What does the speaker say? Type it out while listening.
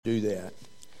do that.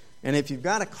 And if you've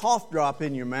got a cough drop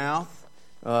in your mouth,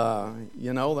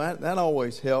 that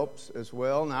always helps as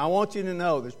well. Now, I want you to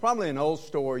know, there's probably an old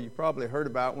story you probably heard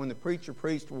about when the preacher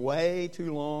preached way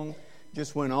too long,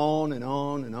 just went on and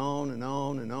on and on and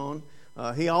on and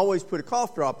on. He always put a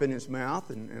cough drop in his mouth,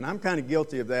 and I'm kind of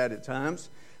guilty of that at times.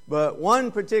 But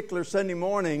one particular Sunday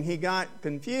morning, he got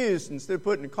confused. Instead of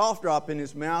putting a cough drop in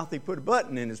his mouth, he put a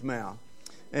button in his mouth.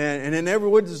 And it never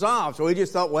would dissolve. So he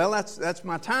just thought, well, that's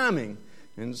my timing.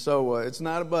 And so it's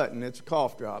not a button, it's a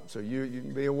cough drop. So you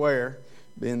can be aware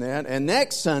being that. And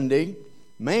next Sunday,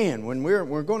 man, when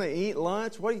we're going to eat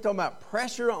lunch, what are you talking about?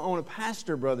 Pressure on a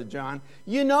pastor, Brother John.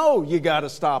 You know you got to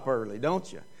stop early,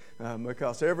 don't you?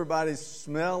 Because everybody's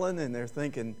smelling and they're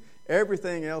thinking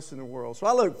everything else in the world. So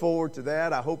I look forward to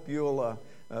that. I hope you'll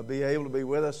be able to be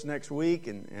with us next week,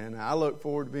 and I look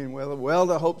forward to being with her.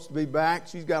 Welda hopes to be back.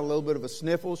 She's got a little bit of a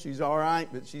sniffle. She's all right,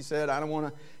 but she said, I don't want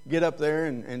to get up there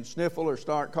and sniffle or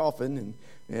start coughing,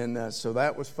 and so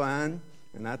that was fine.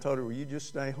 And I told her, well, you just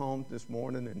stay home this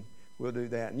morning, and we'll do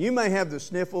that. And you may have the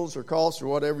sniffles or coughs or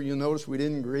whatever. You'll notice we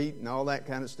didn't greet and all that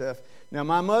kind of stuff. Now,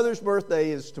 my mother's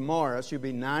birthday is tomorrow. She'll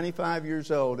be 95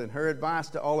 years old, and her advice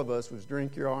to all of us was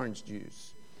drink your orange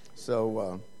juice.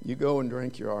 So you go and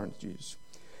drink your orange juice.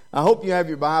 I hope you have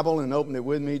your Bible and open it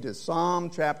with me to Psalm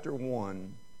chapter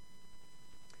 1.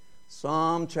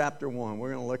 Psalm chapter 1.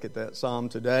 We're going to look at that psalm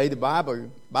today. The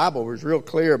Bible was real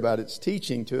clear about its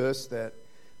teaching to us that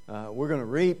we're going to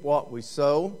reap what we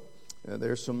sow.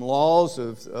 There's some laws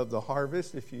of the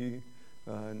harvest. If you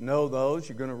know those,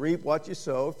 you're going to reap what you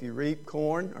sow. If you reap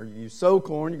corn or you sow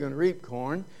corn, you're going to reap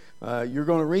corn. You're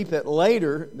going to reap it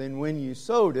later than when you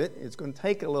sowed it. It's going to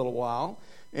take a little while.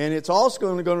 And it's also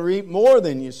going to reap more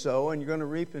than you sow, and you're going to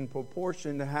reap in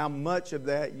proportion to how much of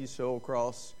that you sow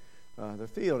across the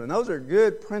field. And those are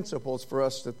good principles for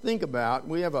us to think about.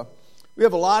 We have a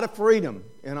lot of freedom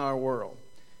in our world.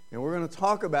 And we're going to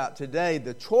talk about today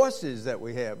the choices that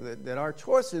we have, that our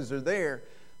choices are there,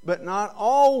 but not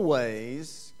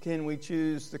always can we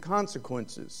choose the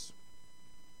consequences.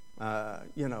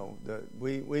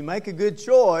 We make a good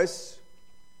choice,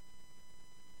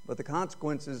 but the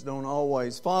consequences don't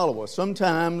always follow us.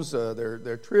 Sometimes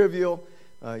they're trivial.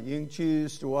 You can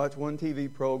choose to watch one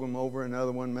TV program over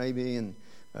another one maybe, and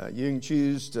you can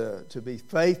choose to be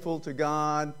faithful to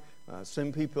God.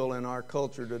 Some people in our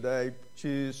culture today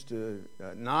choose to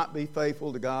not be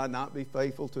faithful to God, not be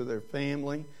faithful to their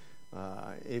family.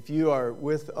 If you are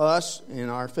with us in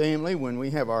our family, when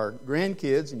we have our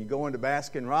grandkids and you go into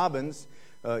Baskin Robbins,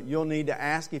 you'll need to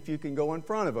ask if you can go in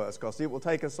front of us, because it will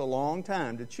take us a long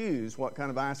time to choose what kind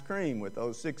of ice cream with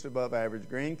those 6 above average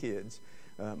grandkids,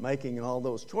 making all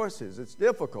those choices. It's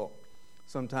difficult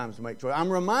sometimes to make choices.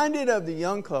 I'm reminded of the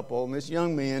young couple, and this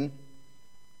young man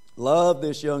loved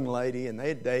this young lady, and they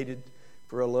had dated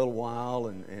for a little while,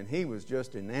 and he was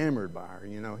just enamored by her.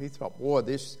 You know, he thought, boy,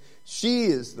 she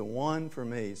is the one for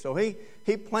me. So he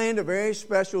planned a very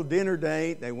special dinner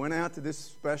date. They went out to this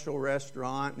special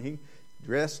restaurant, and he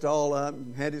dressed all up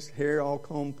and had his hair all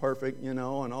combed perfect, and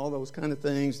all those kind of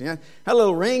things. And he had a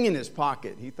little ring in his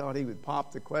pocket. He thought he would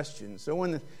pop the question. So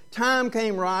when the time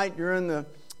came right during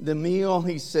the meal,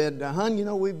 he said,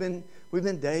 hon, we've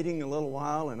been dating a little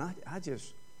while, and I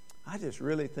just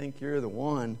really think you're the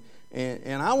one.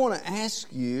 And I want to ask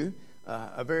you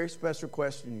a very special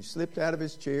question. He slipped out of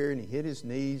his chair and he hit his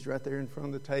knees right there in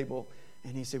front of the table.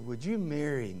 And he said, would you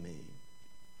marry me?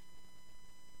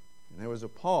 And there was a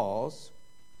pause.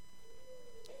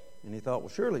 And he thought, well,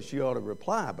 surely she ought to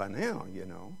reply by now,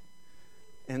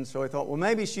 And so he thought, well,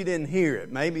 maybe she didn't hear it.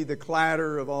 Maybe the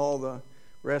clatter of all the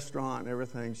restaurant and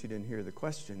everything, she didn't hear the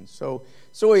question. So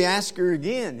he asked her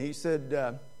again. He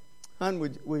said, hon,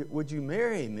 would you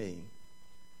marry me?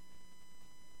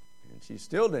 And she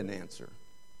still didn't answer.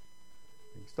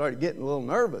 He started getting a little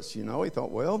nervous, He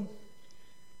thought, well,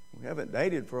 we haven't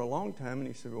dated for a long time. And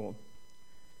he said, well,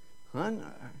 hon,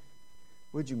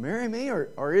 would you marry me,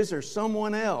 or is there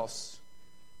someone else?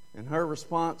 And her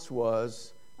response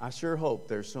was, I sure hope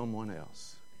there's someone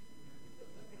else.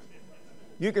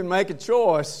 You can make a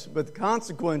choice, but the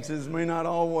consequences may not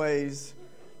always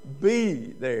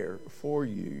be there for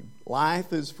you.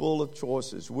 Life is full of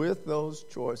choices. With those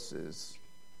choices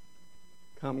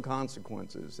come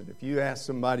consequences. And if you ask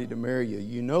somebody to marry you,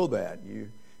 you know that.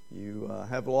 You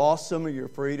have lost some of your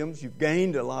freedoms. You've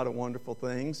gained a lot of wonderful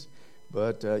things,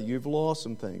 but you've lost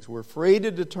some things. We're free to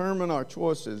determine our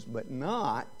choices, but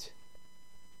not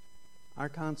our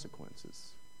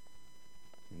consequences.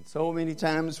 And so many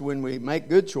times when we make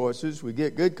good choices, we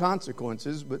get good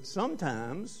consequences, but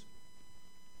sometimes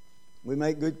we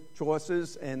make good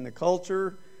choices and the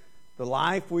culture the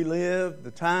life we live, the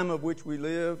time of which we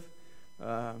live,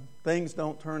 things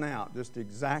don't turn out just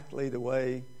exactly the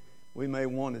way we may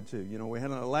want it to. You know, we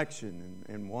had an election,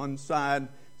 and one side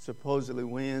supposedly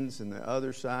wins, and the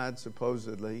other side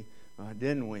supposedly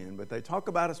didn't win. But they talk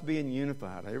about us being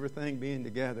unified, everything being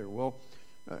together. Well,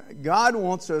 God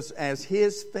wants us as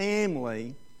His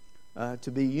family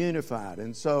to be unified.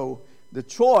 And so the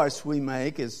choice we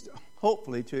make is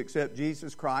hopefully to accept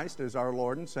Jesus Christ as our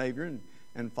Lord and Savior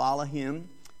and follow Him.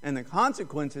 And the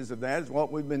consequences of that is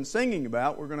what we've been singing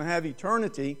about. We're going to have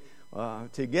eternity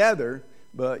together.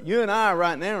 But you and I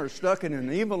right now are stuck in an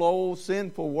evil, old,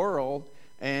 sinful world.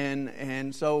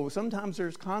 And so sometimes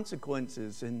there's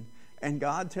consequences. And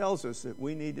God tells us that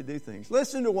we need to do things.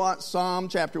 Listen to what Psalm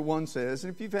chapter 1 says.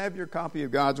 And if you have your copy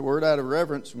of God's Word out of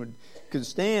reverence could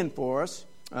stand for us,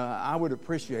 I would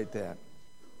appreciate that.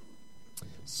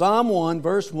 Psalm 1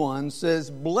 verse 1 says,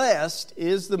 "Blessed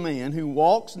is the man who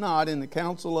walks not in the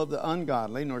counsel of the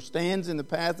ungodly, nor stands in the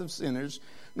path of sinners,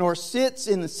 nor sits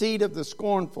in the seat of the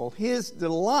scornful. His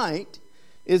delight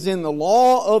is in the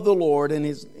law of the Lord, and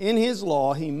in His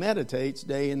law he meditates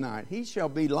day and night. He shall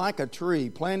be like a tree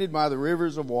planted by the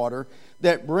rivers of water,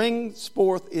 that brings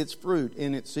forth its fruit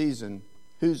in its season,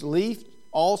 whose leaf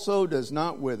also does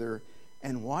not wither,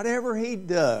 and whatever he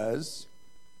does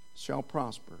shall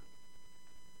prosper.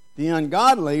 The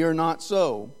ungodly are not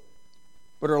so,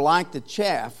 but are like the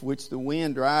chaff which the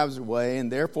wind drives away,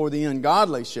 and therefore the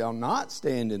ungodly shall not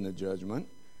stand in the judgment,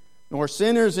 nor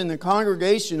sinners in the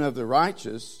congregation of the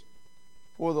righteous.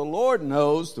 For the Lord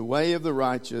knows the way of the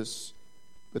righteous,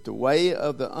 but the way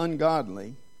of the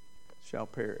ungodly shall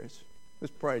perish."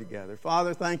 Let's pray together.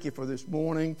 Father, thank You for this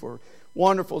morning, for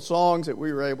wonderful songs that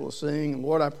we were able to sing. And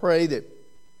Lord, I pray that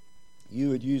You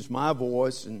would use my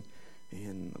voice and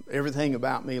everything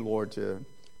about me, Lord, to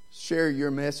share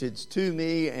Your message to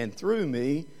me and through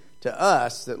me to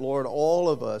us, that, Lord, all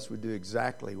of us would do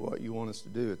exactly what You want us to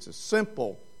do. It's a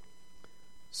simple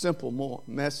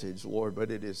message, Lord,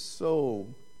 but it is so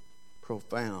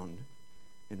profound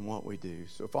in what we do.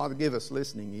 So, Father, give us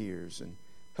listening ears and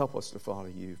help us to follow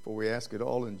You. For we ask it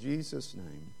all in Jesus'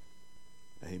 name.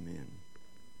 Amen.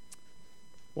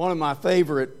 One of my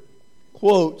favorite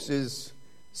quotes is,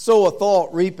 "Sow a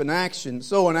thought, reap an action.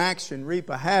 Sow an action, reap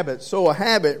a habit. Sow a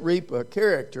habit, reap a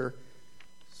character.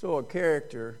 Sow a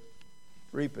character,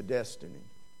 reap a destiny."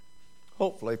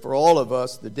 Hopefully for all of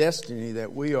us, the destiny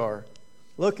that we are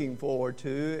looking forward to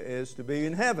is to be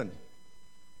in heaven.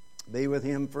 Be with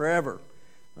Him forever.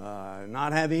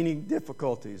 Not have any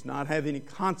difficulties. Not have any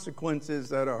consequences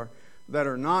that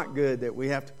are not good that we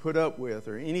have to put up with,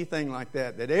 or anything like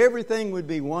that. That everything would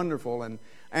be wonderful.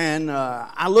 And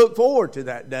I look forward to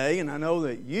that day, and I know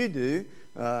that you do.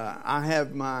 I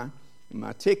have my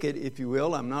ticket, if you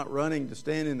will. I'm not running to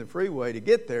stand in the freeway to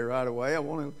get there right away. I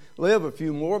want to live a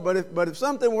few more. But if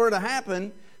something were to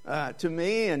happen to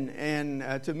me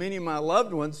and to many of my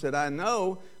loved ones that I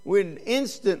know, we'd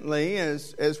instantly,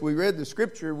 as we read the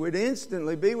Scripture, we'd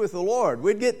instantly be with the Lord.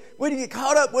 We'd get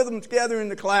caught up with them together in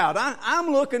the cloud.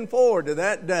 I'm looking forward to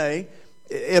that day,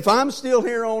 if I'm still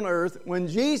here on earth, when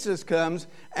Jesus comes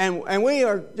and we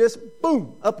are just,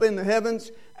 boom, up in the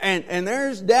heavens, and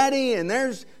there's Daddy, and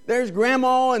there's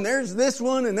Grandma, and there's this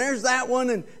one, and there's that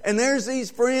one, and there's these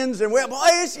friends, and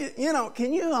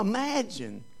can you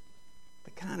imagine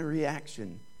the kind of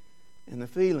reaction and the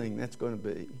feeling that's going to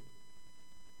be?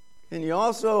 Can you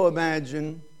also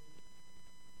imagine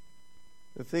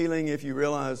the feeling if you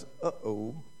realize, I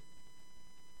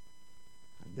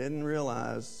didn't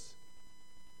realize,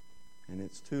 and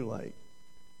it's too late?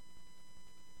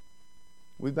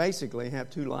 We basically have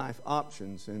two life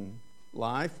options in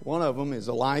life. One of them is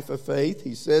a life of faith.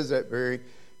 He says that very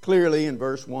clearly in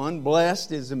verse 1.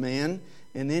 Blessed is the man.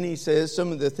 And then he says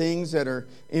some of the things that are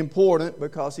important,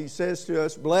 because he says to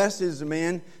us, blessed is the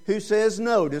man who says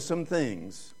no to some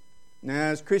things. Now,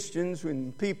 as Christians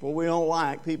and people, we don't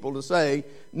like people to say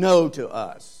no to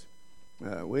us.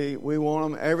 We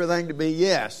want everything to be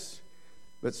yes.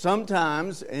 But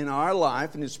sometimes in our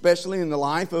life, and especially in the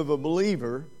life of a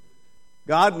believer,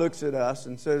 God looks at us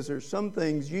and says there's some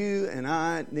things you and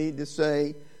I need to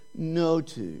say no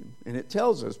to. And it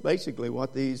tells us basically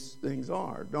what these things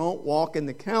are. Don't walk in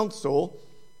the counsel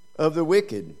of the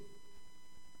wicked.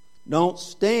 Don't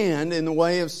stand in the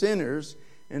way of sinners.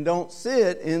 And don't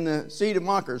sit in the seat of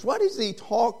mockers. What is he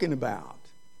talking about?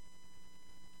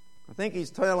 I think he's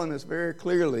telling us very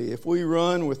clearly, if we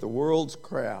run with the world's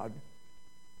crowd,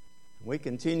 we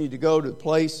continue to go to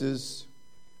places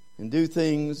and do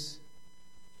things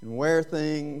and wear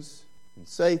things and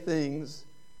say things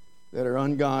that are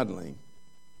ungodly.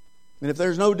 And if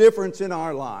there's no difference in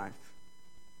our life,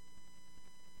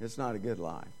 it's not a good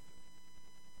life.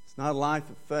 It's not a life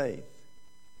of faith.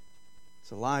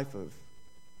 It's a life of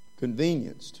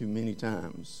convenience too many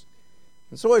times.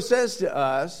 And so it says to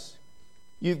us,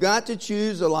 you've got to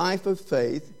choose a life of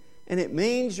faith, and it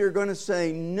means you're going to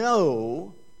say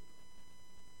no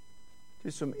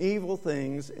to some evil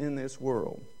things in this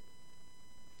world.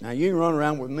 Now, you can run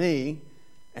around with me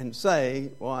and say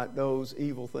what those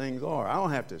evil things are. I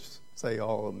don't have to say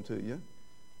all of them to you.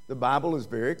 The Bible is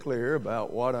very clear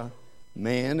about what a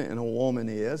man and a woman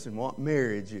is and what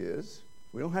marriage is.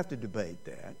 We don't have to debate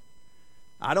that.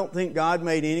 I don't think God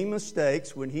made any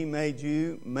mistakes when He made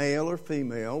you male or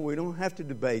female. We don't have to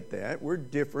debate that. We're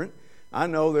different. I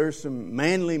know there's some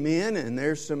manly men and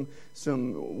there's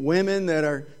some women that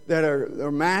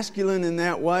are masculine in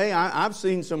that way. I've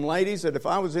seen some ladies that if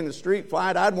I was in a street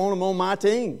fight, I'd want them on my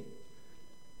team.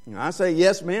 I say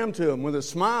yes, ma'am, to them with a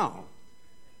smile.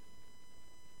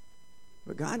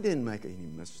 But God didn't make any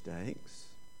mistakes.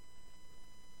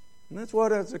 And that's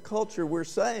what, as a culture, we're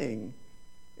saying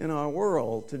in our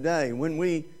world today when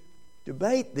we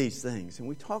debate these things and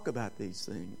we talk about these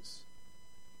things.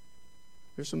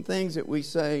 There's some things that we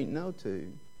say no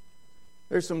to.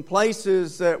 There's some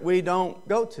places that we don't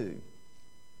go to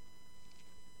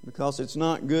because it's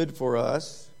not good for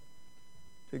us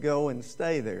to go and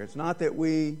stay there. It's not that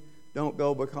we don't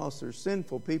go because there's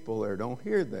sinful people there. Don't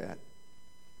hear that.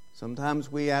 Sometimes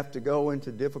we have to go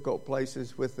into difficult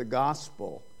places with the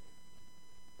gospel,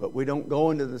 but we don't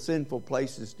go into the sinful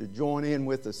places to join in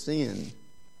with the sin.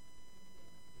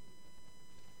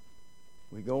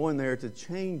 We go in there to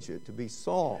change it, to be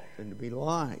salt and to be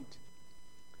light.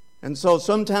 And so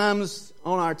sometimes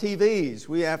on our TVs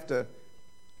we have to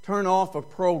turn off a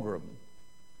program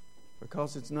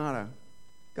because it's not a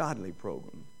godly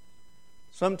program.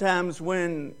 Sometimes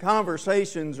when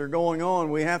conversations are going on,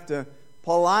 we have to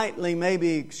politely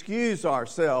maybe excuse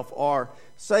ourselves or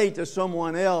say to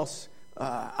someone else,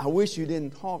 I wish you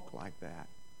didn't talk like that.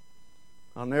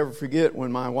 I'll never forget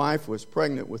when my wife was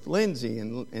pregnant with Lindsay,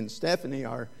 and Stephanie,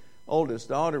 our oldest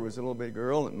daughter, was a little bitty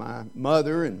girl, and my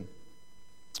mother and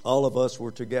all of us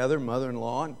were together,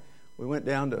 mother-in-law, and we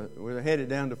were headed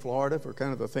down to Florida for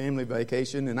kind of a family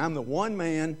vacation, and I'm the one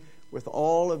man with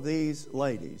all of these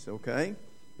ladies, okay?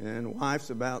 And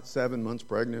wife's about 7 months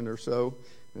pregnant or so,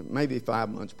 maybe 5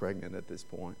 months pregnant at this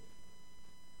point.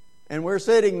 And we're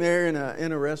sitting there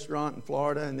in a restaurant in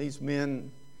Florida, and these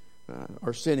men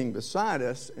are sitting beside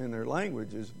us, and their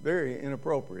language is very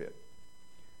inappropriate.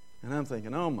 And I'm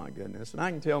thinking, oh my goodness. And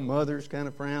I can tell mother's kind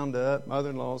of frowned up,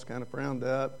 mother-in-law's kind of frowned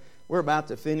up. We're about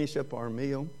to finish up our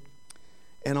meal.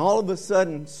 And all of a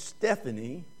sudden,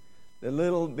 Stephanie, the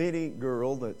little bitty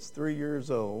girl that's 3 years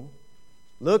old,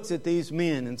 looks at these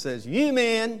men and says, you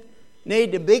men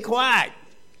need to be quiet.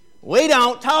 We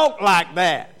don't talk like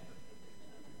that.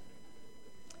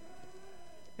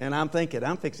 And I'm thinking,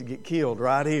 I'm fixing to get killed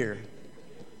right here.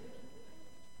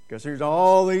 Because there's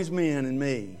all these men and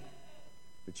me.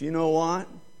 But you know what?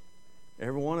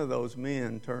 Every one of those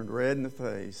men turned red in the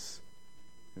face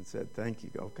and said, thank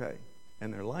you, okay.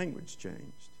 And their language changed.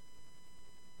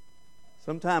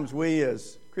 Sometimes we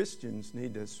as Christians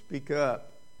need to speak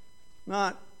up,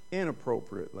 not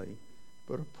inappropriately,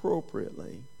 but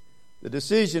appropriately. The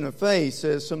decision of faith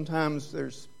says sometimes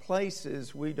there's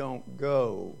places we don't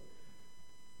go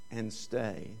and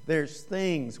stay. There's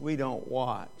things we don't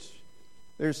watch.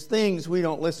 There's things we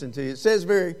don't listen to. It says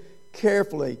very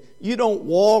carefully, you don't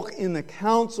walk in the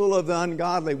counsel of the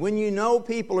ungodly. When you know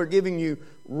people are giving you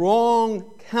wrong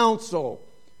counsel,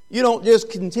 you don't just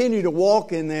continue to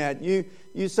walk in that. You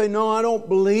say, no, I don't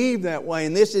believe that way,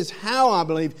 and this is how I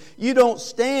believe. You don't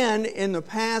stand in the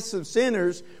paths of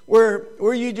sinners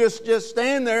where you just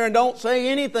stand there and don't say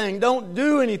anything, don't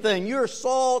do anything. You're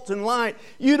salt and light.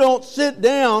 You don't sit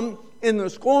down in the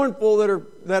scornful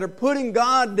that are putting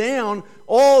God down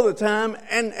all the time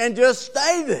and just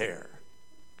stay there.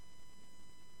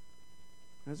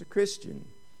 As a Christian,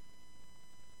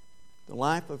 the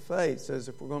life of faith says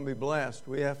if we're going to be blessed,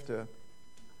 we have to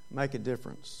make a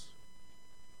difference.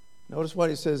 Notice what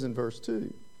he says in verse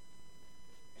 2.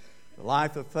 The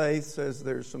life of faith says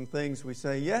there's some things we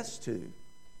say yes to.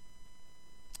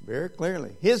 Very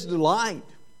clearly. His delight,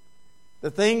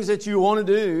 the things that you want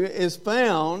to do, is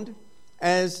found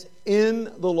as in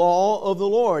the law of the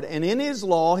Lord. And in His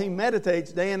law, He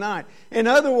meditates day and night. In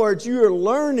other words, you are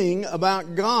learning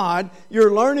about God,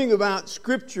 you're learning about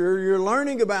Scripture, you're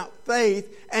learning about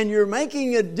faith, and you're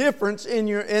making a difference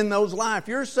in those lives.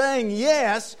 You're saying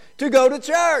yes to go to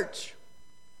church.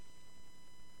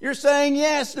 You're saying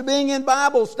yes to being in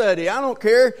Bible study. I don't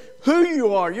care who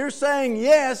you are. You're saying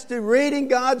yes to reading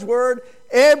God's Word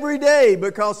every day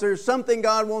because there's something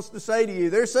God wants to say to you.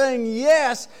 They're saying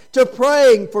yes to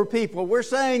praying for people. We're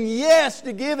saying yes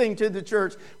to giving to the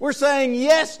church. We're saying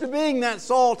yes to being that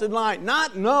salt and light.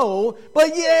 Not no, but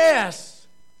yes.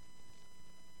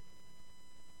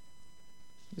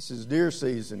 This is deer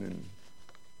season, and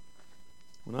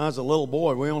when I was a little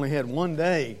boy, we only had one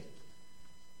day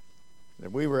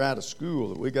that we were out of school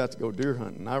that we got to go deer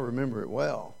hunting. I remember it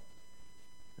well.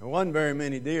 There wasn't very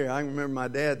many deer. I remember my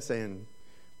dad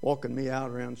walking me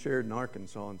out around Sheridan,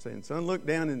 Arkansas, and saying, "Son, look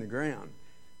down in the ground.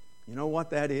 You know what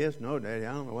that is?" "No, Daddy,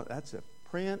 I don't know what." "That's a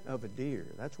print of a deer.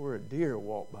 That's where a deer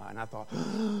walked by." And I thought,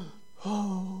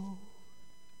 oh,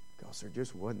 because there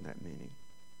just wasn't that many.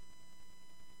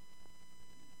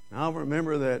 And I'll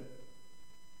remember that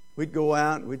we'd go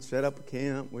out and we'd set up a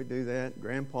camp. We'd do that.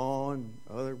 Grandpa and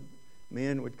other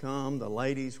men would come. The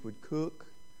ladies would cook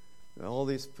all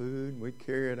this food. We'd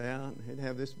carry it out and we'd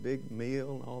have this big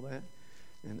meal and all that.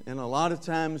 And a lot of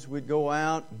times we'd go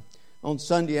out on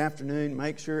Sunday afternoon,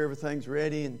 make sure everything's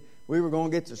ready, and we were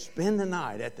going to get to spend the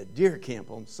night at the deer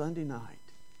camp on Sunday night.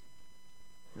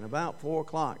 And about 4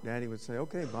 o'clock, Daddy would say,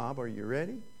 "Okay, Bob, are you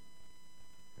ready?"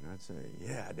 And I'd say,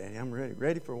 "Yeah, Daddy, I'm ready."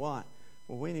 "Ready for what?"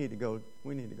 "Well, we need to go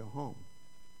home."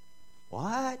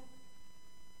 "What?"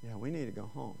 "Yeah, we need to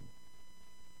go home.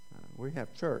 We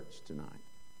have church tonight."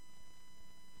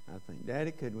 I think,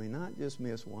 "Daddy, could we not just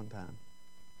miss one time?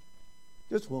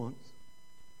 Just once."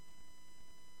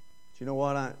 But you know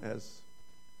what? As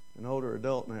an older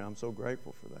adult now, I'm so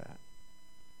grateful for that.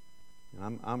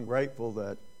 And I'm grateful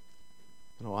that,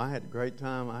 I had a great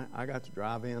time. I got to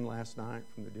drive in last night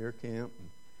from the deer camp,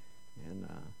 and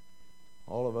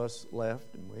all of us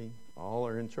left, and we all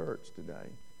are in church today.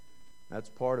 That's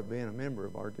part of being a member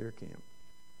of our deer camp.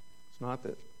 It's not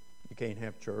that you can't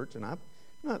have church, and I'm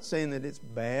not saying that it's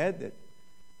bad,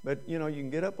 but you can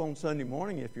get up on Sunday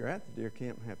morning if you're at the deer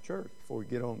camp and have church before you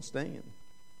get on the stand.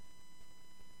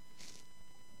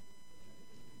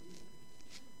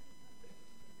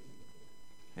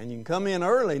 And you can come in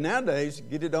early nowadays to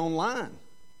get it online.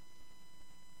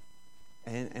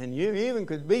 And you even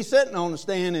could be sitting on the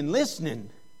stand and listening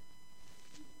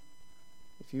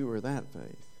if you were that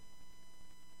faith.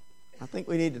 I think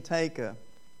we need to take a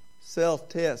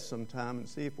self-test sometime and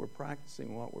see if we're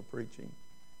practicing what we're preaching.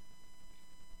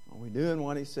 Are we doing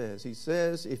what he says? He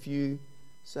says if you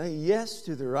say yes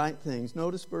to the right things,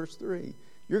 notice verse 3,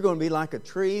 you're going to be like a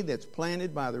tree that's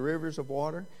planted by the rivers of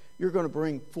water. You're going to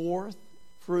bring forth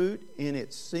fruit in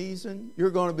its season.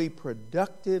 You're going to be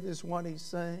productive is what he's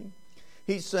saying.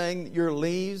 He's saying that your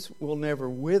leaves will never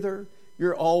wither.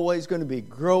 You're always going to be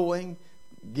growing,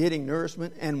 getting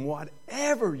nourishment, and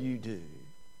whatever you do,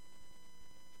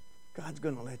 God's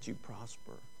going to let you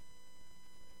prosper.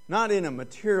 Not in a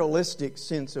materialistic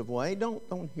sense of way.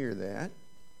 Don't hear that.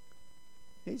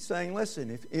 He's saying,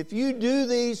 listen, if you do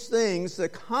these things, the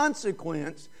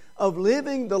consequence of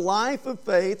living the life of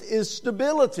faith is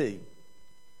stability.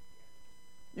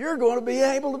 You're going to be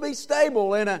able to be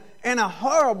stable in a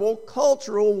horrible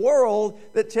cultural world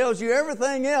that tells you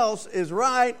everything else is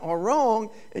right or wrong,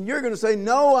 and you're going to say,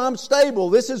 "No, I'm stable.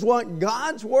 This is what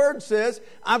God's Word says.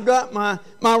 I've got my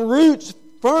roots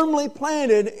firmly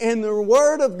planted in the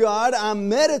Word of God. I'm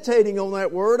meditating on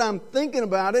that Word. I'm thinking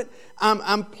about it.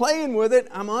 I'm playing with it.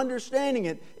 I'm understanding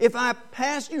it." If I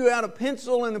passed you out a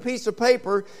pencil and a piece of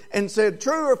paper and said,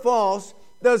 "True or false,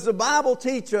 does the Bible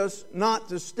teach us not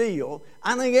to steal?"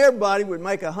 I think everybody would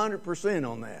make 100%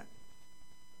 on that.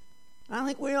 I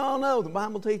think we all know the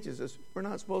Bible teaches us we're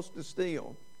not supposed to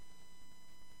steal.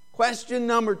 Question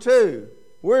number 2,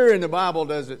 where in the Bible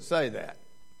does it say that?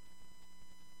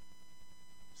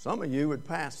 Some of you would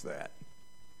pass that.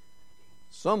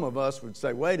 Some of us would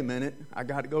say, "Wait a minute, I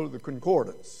got to go to the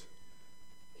concordance.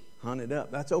 Hunt it up."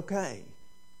 That's okay.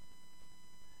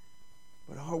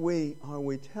 But are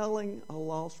we telling a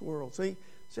lost world? See,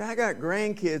 I got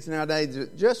grandkids nowadays.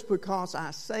 Just because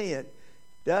I say it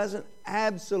doesn't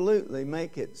absolutely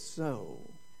make it so.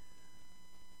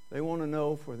 They want to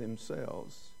know for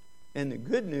themselves. And the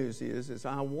good news is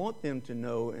I want them to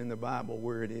know in the Bible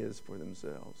where it is for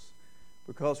themselves.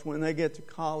 Because when they get to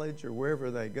college or wherever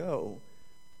they go,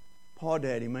 Pa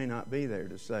Daddy may not be there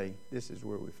to say, "This is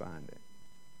where we find it."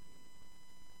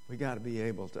 We got to be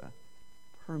able to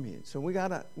permeate. So we got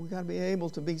to be able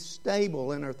to be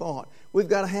stable in our thought. We've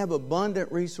got to have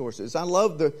abundant resources. I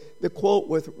love the quote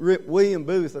with William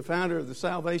Booth, the founder of the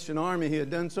Salvation Army. He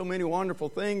had done so many wonderful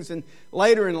things, and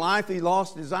later in life he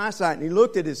lost his eyesight, and he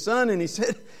looked at his son and he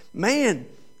said, "Man,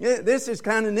 this is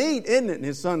kind of neat, isn't it?" And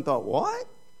his son thought, "What?"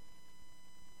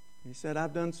 He said,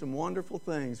 I've done some wonderful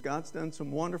things. God's done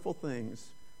some wonderful things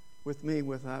with me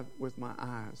with my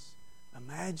eyes.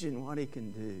 Imagine what He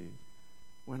can do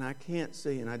when I can't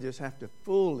see and I just have to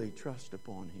fully trust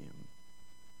upon Him.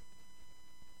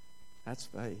 That's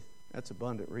faith. That's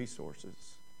abundant resources.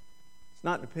 It's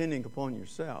not depending upon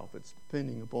yourself. It's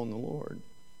depending upon the Lord.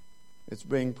 It's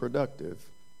being productive.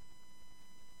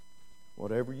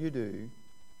 Whatever you do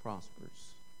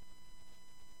prospers.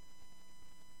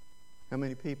 How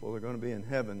many people are going to be in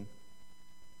heaven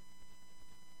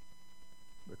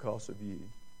because of you?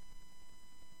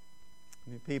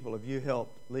 How many people have you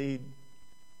helped lead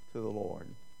to the Lord?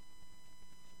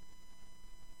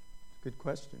 Good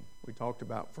question. We talked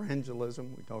about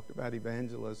evangelism. We talked about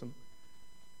evangelism.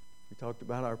 We talked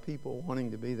about our people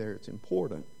wanting to be there. It's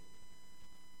important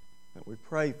that we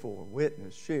pray for,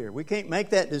 witness, share. We can't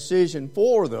make that decision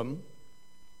for them.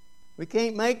 We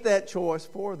can't make that choice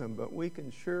for them, but we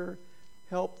can sure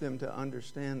help them to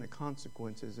understand the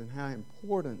consequences and how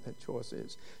important that choice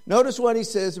is. Notice what he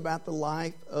says about the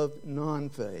life of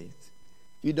non-faith.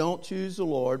 If you don't choose the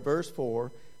Lord, verse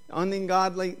 4,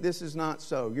 ungodly, this is not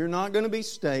so. You're not going to be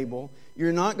stable.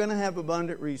 You're not going to have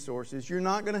abundant resources. You're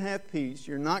not going to have peace.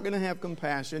 You're not going to have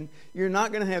compassion. You're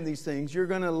not going to have these things. You're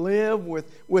going to live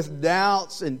with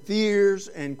doubts and fears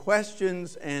and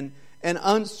questions and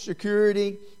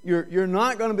insecurity. You're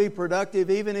not going to be productive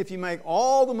even if you make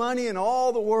all the money in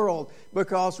all the world,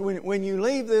 because when you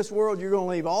leave this world, you're going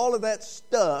to leave all of that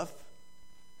stuff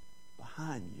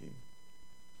behind you.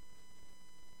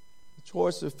 The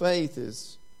choice of faith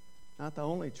is not the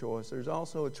only choice. There's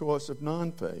also a choice of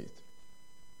non-faith.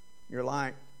 You're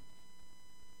like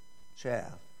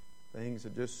chaff. Things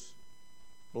that just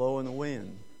blow in the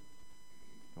wind.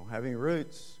 Don't have any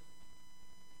roots.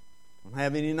 Don't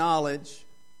have any knowledge.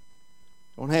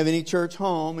 Don't have any church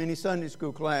home, any Sunday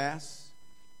school class.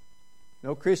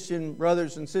 No Christian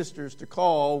brothers and sisters to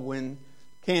call when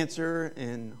cancer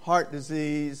and heart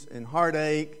disease and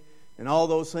heartache and all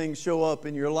those things show up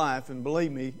in your life. And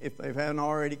believe me, if they haven't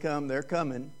already come, they're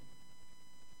coming.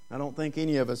 I don't think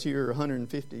any of us here are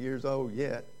 150 years old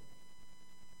yet.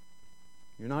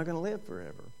 You're not going to live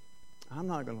forever. I'm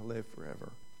not going to live forever.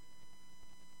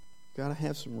 Got to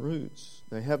have some roots.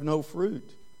 They have no fruit.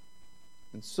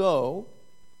 And so,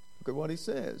 look at what he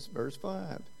says, verse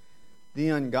 5. The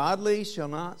ungodly shall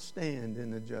not stand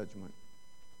in the judgment.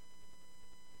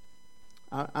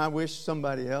 I wish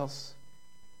somebody else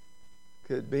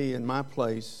could be in my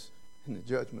place in the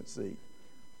judgment seat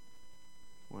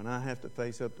when I have to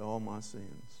face up to all my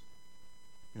sins.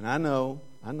 And I know,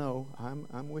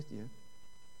 I'm with you.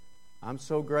 I'm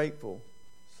so grateful,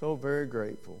 so very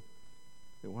grateful,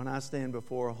 that when I stand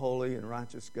before a holy and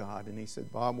righteous God, and He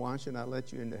said, Bob, why should I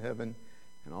let you into heaven?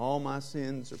 And all my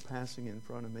sins are passing in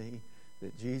front of me,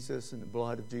 that Jesus and the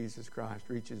blood of Jesus Christ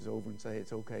reaches over and say,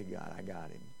 it's okay, God, I got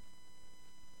Him.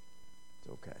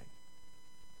 It's okay.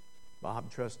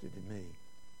 Bob trusted in me.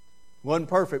 Wasn't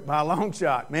perfect by a long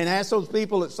shot. Man, ask those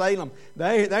people at Salem.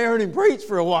 They heard him preach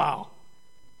for a while.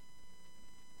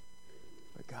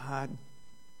 But God,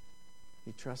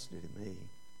 He trusted in me.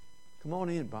 Come on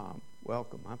in, Bob.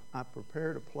 Welcome. I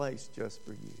prepared a place just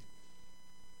for you.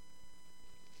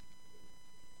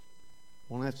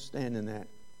 Won't have to stand in that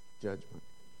judgment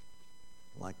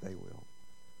like they will.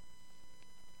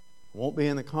 Won't be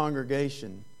in the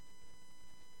congregation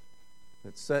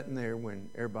that's sitting there when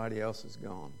everybody else is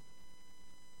gone.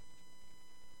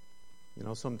 You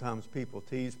know, sometimes people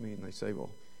tease me and they say,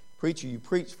 well, preacher, you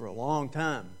preach for a long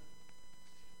time.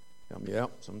 I tell them, yeah,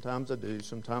 sometimes I do.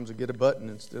 Sometimes I get a button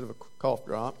instead of a cough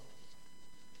drop.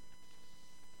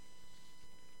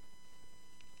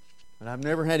 But I've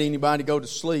never had anybody go to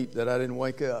sleep that I didn't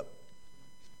wake up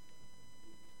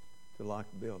to lock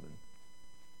the building.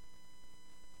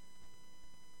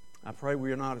 I pray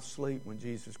we are not asleep when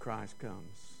Jesus Christ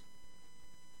comes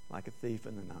like a thief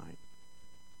in the night.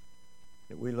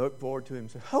 That we look forward to Him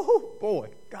and say, oh boy,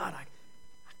 God, I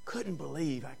couldn't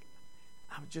believe.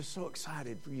 I'm just so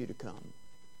excited for you to come.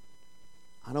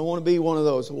 I don't want to be one of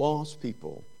those lost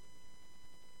people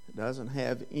that doesn't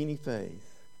have any faith.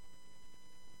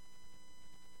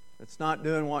 That's not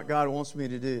doing what God wants me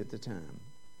to do at the time.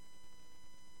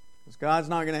 Because God's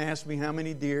not going to ask me how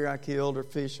many deer I killed or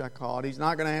fish I caught. He's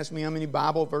not going to ask me how many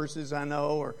Bible verses I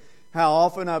know or how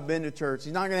often I've been to church.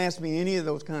 He's not going to ask me any of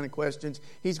those kind of questions.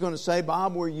 He's going to say,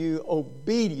 Bob, were you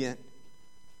obedient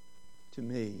to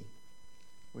me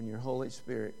when your Holy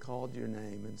Spirit called your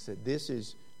name and said, this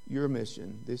is your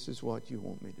mission. This is what you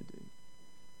want me to do.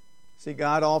 See,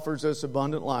 God offers us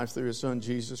abundant life through His Son,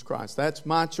 Jesus Christ. That's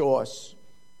my choice.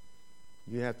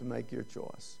 You have to make your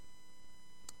choice.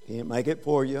 Can't make it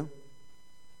for you.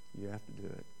 you have to do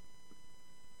it.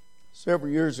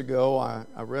 Several years ago,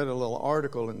 I read a little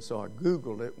article, and so I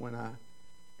Googled it when I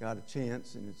got a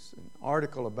chance, and it's an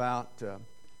article about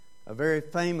a very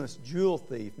famous jewel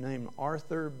thief named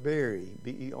Arthur Berry,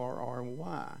 Berry.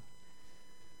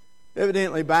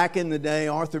 Evidently, back in the day,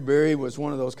 Arthur Berry was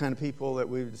one of those kind of people that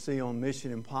we would see on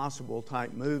Mission Impossible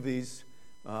type movies.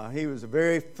 He was a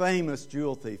very famous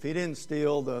jewel thief. He didn't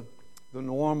steal the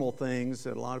normal things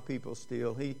that a lot of people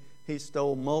steal. He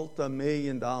stole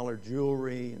multi-million-dollar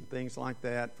jewelry and things like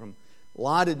that from a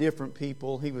lot of different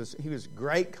people. He was a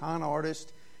great con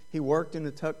artist. He worked in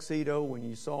a tuxedo. When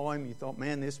you saw him, you thought,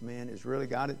 man, this man has really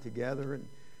got it together. And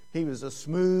he was a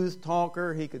smooth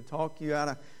talker. He could talk you out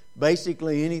of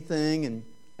basically anything,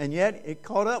 and yet it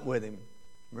caught up with him.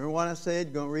 Remember what I said?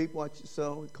 You're going to reap what you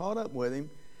sow. It caught up with him,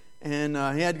 and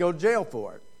he had to go to jail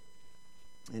for it.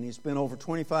 And he spent over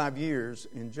 25 years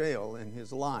in jail in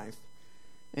his life.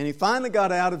 And he finally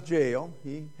got out of jail.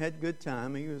 He had good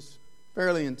time. He was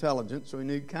fairly intelligent, so he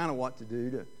knew kind of what to do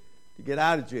to get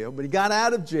out of jail. But he got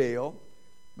out of jail,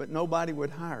 but nobody would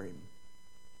hire him.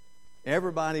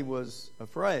 Everybody was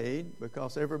afraid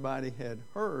because everybody had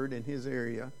heard in his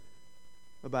area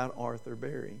about Arthur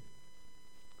Berry.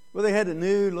 Well, they had a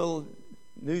new little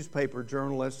newspaper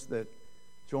journalist that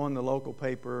joined the local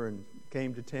paper and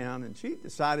came to town, and she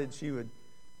decided she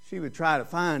would try to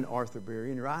find Arthur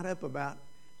Berry and write up about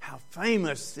how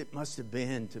famous it must have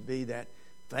been to be that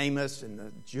famous, and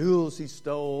the jewels he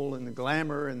stole and the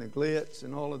glamour and the glitz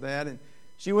and all of that. And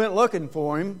she went looking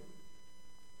for him.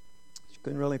 She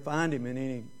couldn't really find him in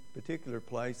any particular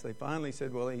place. They finally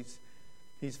said, well,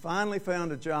 he's finally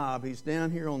found a job. He's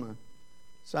down here on the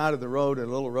side of the road at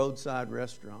a little roadside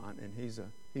restaurant, and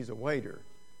he's a waiter.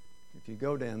 If you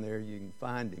go down there, you can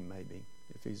find him maybe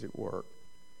if he's at work.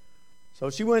 So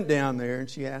she went down there and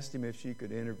she asked him if she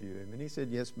could interview him, and he said,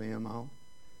 yes, ma'am,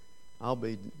 I'll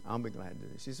be glad to do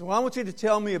this. She said, well, I want you to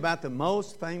tell me about the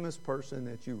most famous person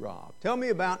that you robbed. Tell me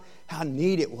about how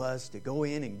neat it was to go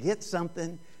in and get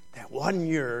something that wasn't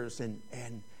yours and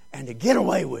to get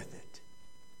away with it.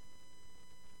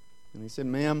 And he said,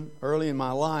 ma'am, early in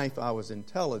my life I was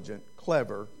intelligent,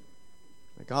 clever.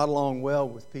 I got along well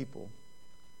with people.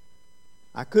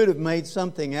 I could have made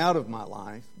something out of my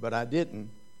life, but I didn't.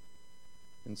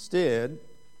 Instead,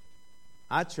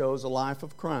 I chose a life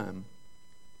of crime.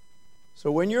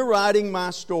 So when you're writing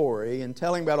my story and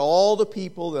telling about all the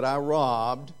people that I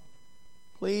robbed,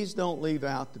 please don't leave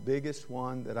out the biggest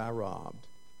one that I robbed.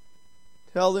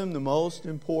 Tell them the most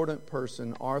important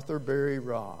person Arthur Berry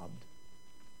robbed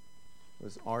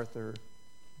was Arthur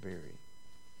Berry.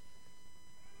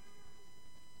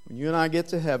 When you and I get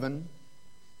to heaven,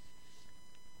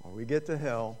 or we get to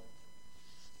hell,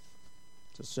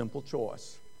 it's a simple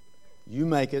choice. You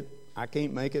make it. I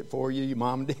can't make it for you. Your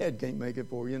mom and dad can't make it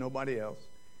for you. Nobody else.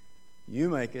 You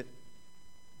make it.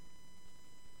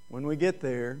 When we get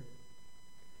there,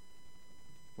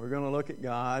 we're going to look at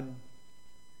God.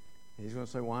 He's going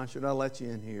to say, why should I let you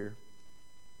in here?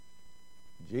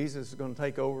 Jesus is going to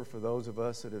take over for those of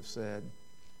us that have said,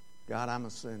 God, I'm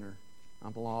a sinner.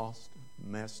 I'm lost,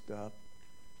 messed up.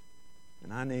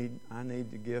 And I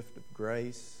need the gift of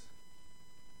grace.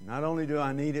 Not only do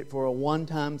I need it for a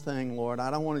one-time thing, Lord,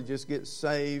 I don't want to just get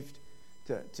saved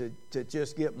to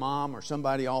just get mom or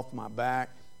somebody off my back.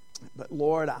 But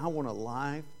Lord, I want a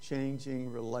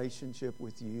life-changing relationship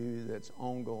with you that's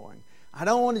ongoing. I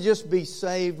don't want to just be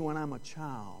saved when I'm a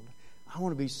child. I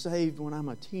want to be saved when I'm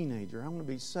a teenager. I want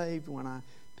to be saved when I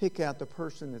pick out the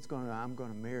person I'm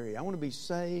going to marry. I want to be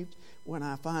saved when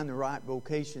I find the right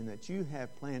vocation that you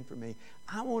have planned for me.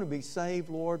 I want to be saved,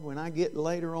 Lord, when I get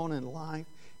later on in life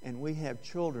and we have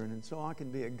children, and so I can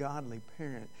be a godly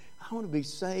parent. I want to be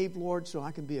saved, Lord, so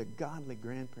I can be a godly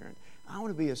grandparent. I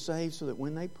want to be saved so that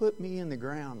when they put me in the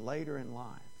ground later in life,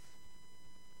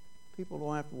 people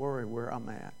don't have to worry where I'm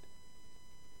at.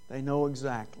 They know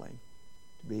exactly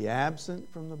to be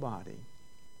absent from the body,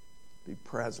 be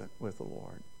present with the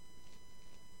Lord.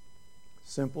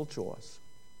 Simple choice.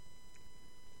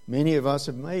 Many of us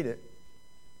have made it,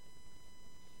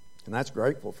 and that's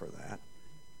grateful for that.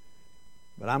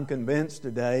 But I'm convinced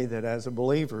today that as a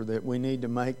believer that we need to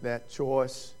make that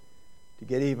choice to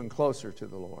get even closer to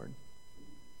the Lord.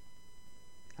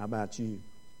 How about you?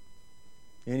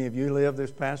 Any of you lived this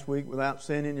past week without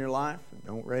sin in your life?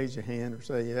 Don't raise your hand or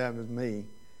say, yeah, it was me,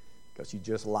 because you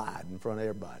just lied in front of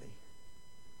everybody.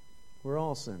 We're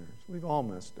all sinners. We've all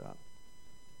messed up.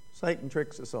 Satan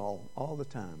tricks us all the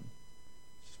time.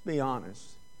 Just be honest.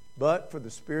 But for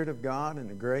the Spirit of God and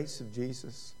the grace of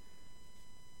Jesus,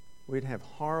 we'd have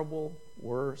horrible,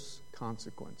 worse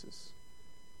consequences.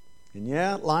 And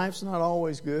yeah, life's not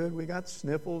always good. We got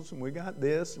sniffles and we got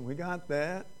this and we got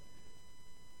that.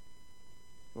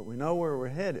 But we know where we're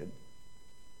headed.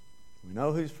 We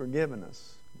know who's forgiven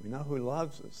us. We know who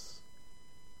loves us.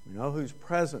 We know whose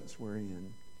presence we're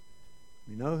in.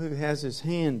 We know who has His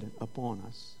hand upon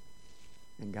us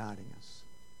and guiding us.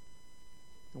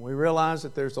 And we realize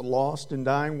that there's a lost and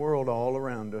dying world all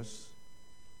around us.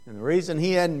 And the reason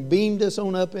He hadn't beamed us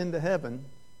on up into heaven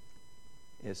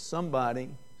is somebody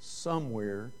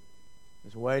somewhere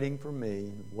is waiting for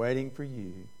me, waiting for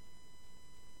you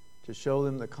to show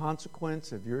them the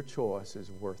consequence of your choice is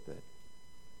worth it.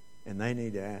 And they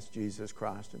need to ask Jesus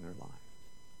Christ in their life.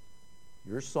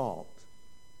 You're salt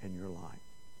and you're light.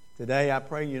 Today I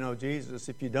pray you know Jesus.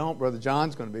 If you don't, Brother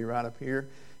John's going to be right up here.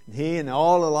 And he and a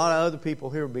lot of other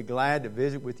people here will be glad to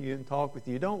visit with you and talk with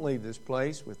you. Don't leave this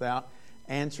place without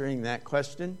answering that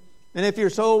question. And if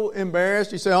you're so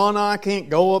embarrassed, you say, oh no, I can't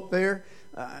go up there.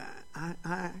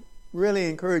 I really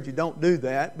encourage you, don't do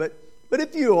that. But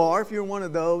if you're one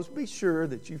of those, be sure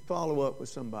that you follow up with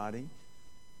somebody.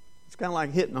 It's kind of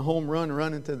like hitting a home run and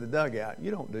running to the dugout.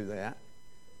 You don't do that.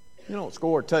 You don't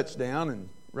score a touchdown and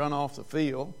run off the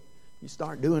field. You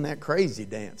start doing that crazy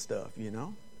dance stuff, you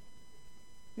know.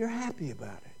 You're happy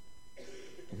about it.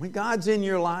 When God's in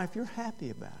your life, you're happy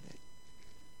about it.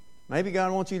 Maybe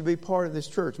God wants you to be part of this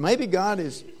church. Maybe God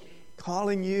is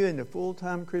calling you into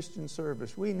full-time Christian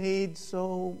service. We need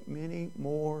so many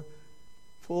more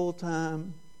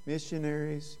full-time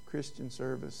missionaries, Christian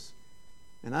service.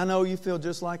 And I know you feel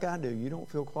just like I do. You don't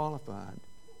feel qualified.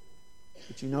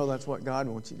 But you know that's what God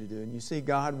wants you to do. And you see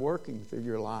God working through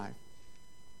your life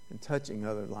and touching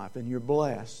other life. And you're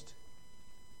blessed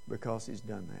because He's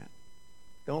done that.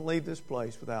 Don't leave this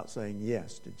place without saying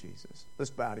yes to Jesus.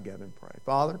 Let's bow together and pray.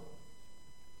 Father,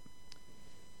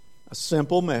 a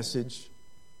simple message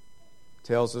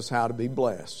tells us how to be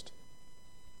blessed.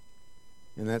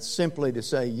 And that's simply to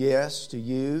say yes to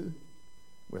you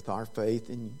with our faith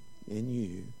in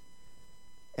you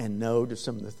and no to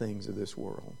some of the things of this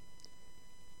world.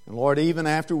 And Lord, even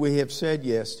after we have said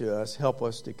yes to us, help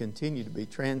us to continue to be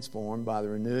transformed by the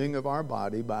renewing of our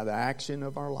body, by the action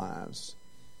of our lives,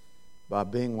 by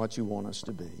being what you want us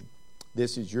to be.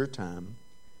 This is your time.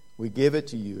 We give it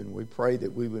to you, and we pray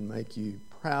that we would make you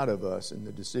proud of us in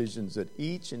the decisions that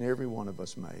each and every one of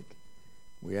us make.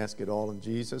 We ask it all in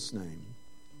Jesus' name.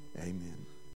 Amen.